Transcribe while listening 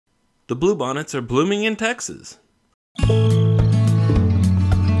The bluebonnets are blooming in Texas.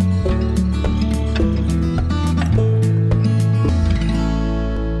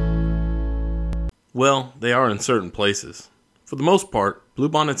 Well, they are in certain places. For the most part,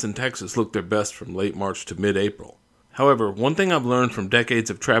 bluebonnets in Texas look their best from late March to mid-April. However, one thing I've learned from decades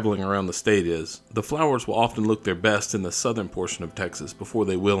of traveling around the state is the flowers will often look their best in the southern portion of Texas before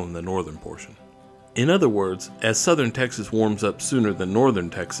they will in the northern portion. In other words, as southern Texas warms up sooner than northern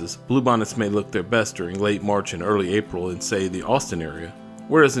Texas, bluebonnets may look their best during late March and early April in, say, the Austin area,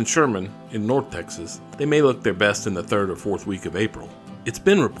 whereas in Sherman, in North Texas, they may look their best in the third or fourth week of April. It's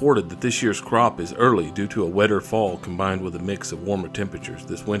been reported that this year's crop is early due to a wetter fall combined with a mix of warmer temperatures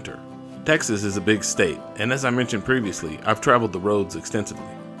this winter. Texas is a big state, and as I mentioned previously, I've traveled the roads extensively.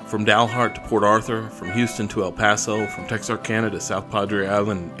 From Dalhart to Port Arthur, from Houston to El Paso, from Texarkana to South Padre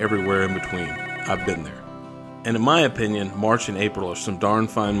Island, and everywhere in between. I've been there. And in my opinion, March and April are some darn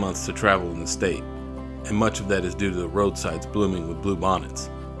fine months to travel in the state, and much of that is due to the roadsides blooming with bluebonnets.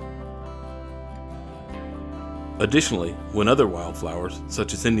 Additionally, when other wildflowers,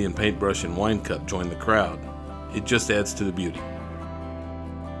 such as Indian paintbrush and winecup, join the crowd, it just adds to the beauty.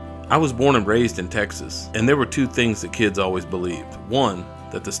 I was born and raised in Texas, and there were two things that kids always believed. One,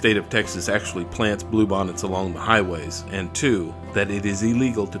 that the state of Texas actually plants bluebonnets along the highways, and two, that it is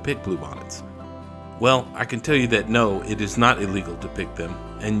illegal to pick bluebonnets. Well, I can tell you that no, it is not illegal to pick them,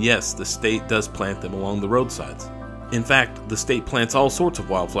 and yes, the state does plant them along the roadsides. In fact, the state plants all sorts of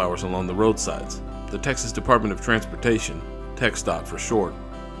wildflowers along the roadsides. The Texas Department of Transportation, TxDOT for short,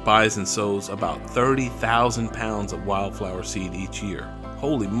 buys and sows about 30,000 pounds of wildflower seed each year.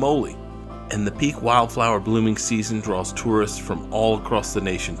 Holy moly! And the peak wildflower blooming season draws tourists from all across the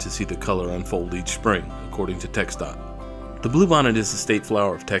nation to see the color unfold each spring, according to TxDOT. The bluebonnet is the state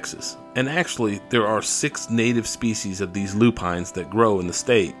flower of Texas, and actually there are 6 native species of these lupines that grow in the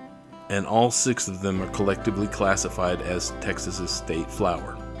state, and all 6 of them are collectively classified as Texas's state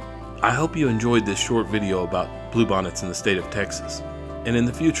flower. I hope you enjoyed this short video about bluebonnets in the state of Texas, and in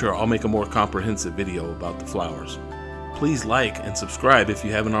the future I'll make a more comprehensive video about the flowers. Please like and subscribe if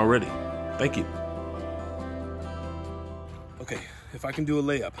you haven't already. Thank you. Okay, if I can do a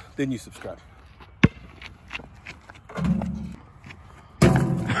layup, then you subscribe.